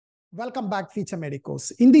Welcome back, Future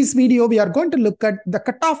Medicos. In this video, we are going to look at the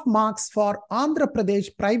cutoff marks for Andhra Pradesh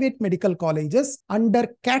private medical colleges under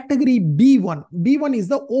category B1. B1 is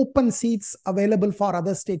the open seats available for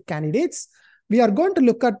other state candidates. We are going to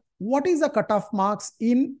look at what is the cutoff marks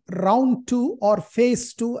in round 2 or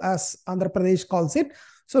phase 2 as Andhra Pradesh calls it.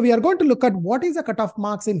 So we are going to look at what is the cutoff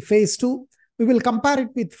marks in phase 2. We will compare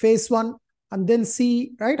it with phase 1 and then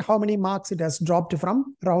see, right, how many marks it has dropped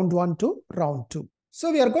from round 1 to round 2. So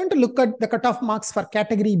we are going to look at the cutoff marks for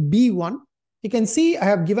category B1. You can see I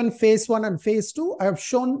have given phase 1 and phase 2. I have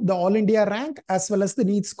shown the All India rank as well as the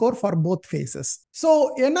NEET score for both phases.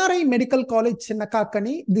 So NRI Medical College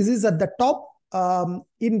Chinnakakani, this is at the top.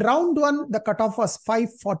 In round 1, the cutoff was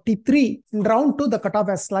 543. In round 2, the cutoff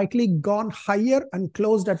has slightly gone higher and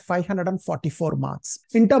closed at 544 marks.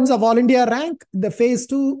 In terms of All India rank, the phase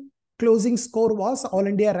 2 closing score was All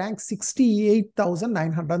India rank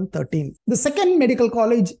 68,913. The second medical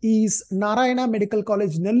college is Narayana Medical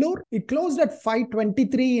College, Nellore. It closed at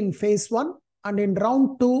 523 in phase 1, and in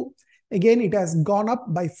round 2, again, it has gone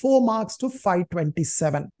up by 4 marks to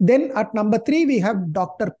 527. Then at number 3, we have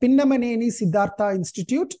Dr. Pinnamaneni Siddhartha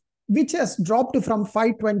Institute, which has dropped from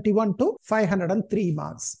 521 to 503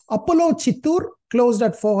 marks. Apollo Chittoor closed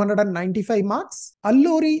at 495 marks.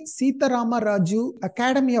 Alluri Sitarama Raju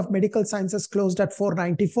Academy of Medical Sciences closed at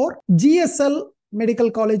 494. GSL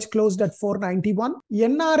Medical College closed at 491.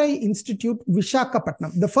 NRI Institute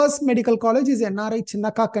Vishakhapatnam. The first medical college is NRI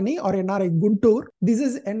Chinnakakani or NRI Guntur. This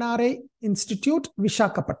is NRI Institute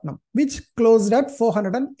Vishakhapatnam, which closed at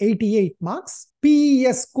 488 marks.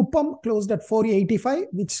 PES Kuppam closed at 485,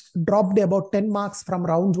 which dropped about 10 marks from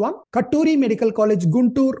round 1. Katturi Medical College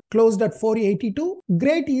Guntur closed at 482.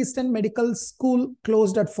 Great Eastern Medical School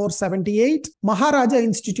closed at 478. Maharaja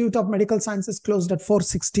Institute of Medical Sciences closed at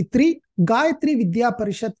 463. Gayatri Vidya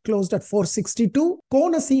Parishad closed at 462.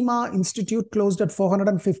 Konasima Institute closed at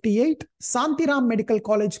 458. Santiram Medical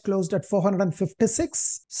College closed at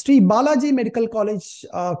 456. Sri Balaji Medical College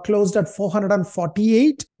closed at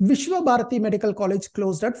 448. Vishwa Bharati Medical College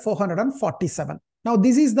closed at 447. Now,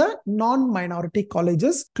 this is the non-minority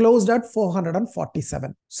colleges closed at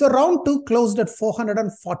 447. So, round 2 closed at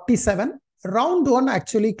 447. Round 1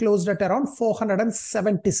 actually closed at around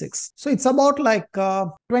 476. So, it's about like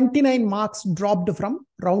 29 marks dropped from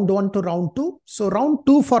round 1 to round 2. So, round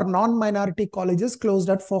 2 for non-minority colleges closed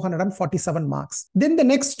at 447 marks. Then the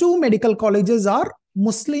next 2 medical colleges are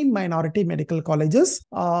Muslim minority medical colleges.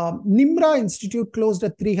 Nimra Institute closed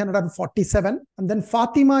at 347 and then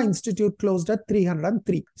Fatima Institute closed at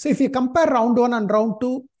 303. So if you compare round 1 and round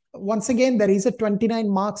 2, once again, there is a 29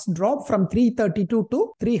 marks drop from 332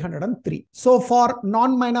 to 303. So for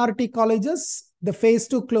non-minority colleges, the phase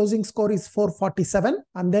 2 closing score is 447.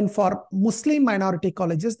 And then for Muslim minority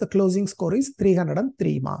colleges, the closing score is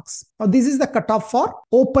 303 marks. Now, this is the cutoff for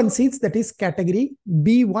open seats, that is category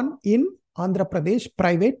B1 in Andhra Pradesh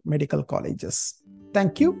private medical colleges.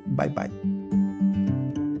 Thank you. Bye-bye.